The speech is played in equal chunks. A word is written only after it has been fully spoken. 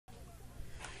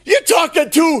You're talking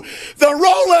to the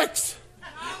Rolex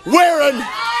wearing,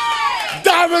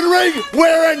 diamond ring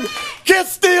wearing,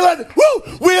 kiss stealing,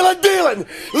 wheeling dealing,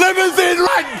 limousine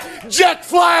riding, jet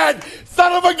flying,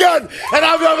 son of a gun, and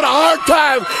I'm having a hard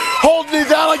time holding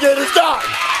these alligators down.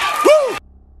 Woo!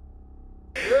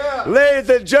 Yeah. Ladies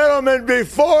and gentlemen,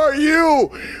 before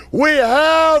you, we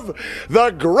have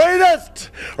the greatest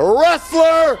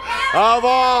wrestler of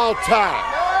all time.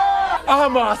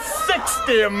 I'm a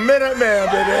 60-minute man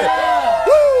today.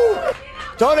 Woo!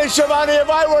 Tony Schiavone, if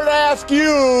I were to ask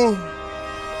you,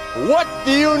 what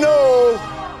do you know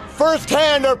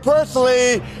firsthand or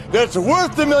personally that's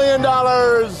worth $1 million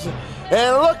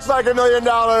and looks like $1 million,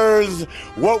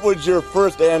 what would your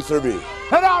first answer be?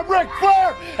 And I'm Ric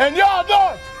Flair, and y'all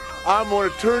know it. I'm going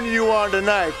to turn you on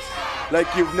tonight like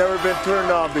you've never been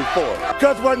turned on before.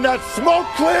 Because when that smoke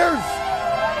clears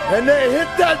and they hit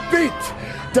that beat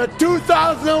to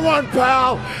 2001,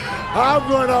 pal, I'm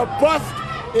going to bust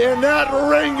in that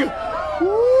ring.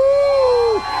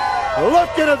 Woo!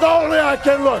 Looking as only I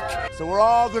can look. So we're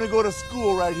all going to go to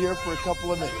school right here for a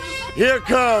couple of minutes. Here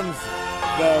comes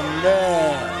the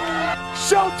man.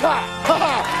 Showtime!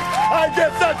 I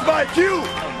guess that's my cue.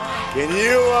 Can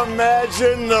you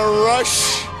imagine the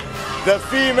rush the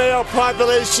female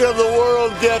population of the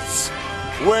world gets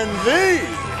when the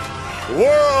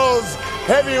world's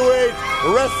heavyweight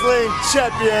wrestling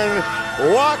champion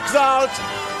walks out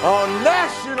on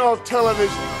national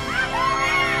television?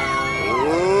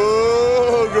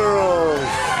 Ooh, girls.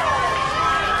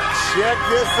 Check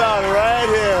this out right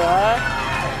here, huh?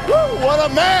 Woo,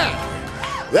 what a man!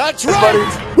 That's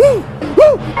right! Woo!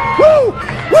 Woo! Woo!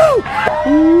 Woo!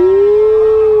 Woo!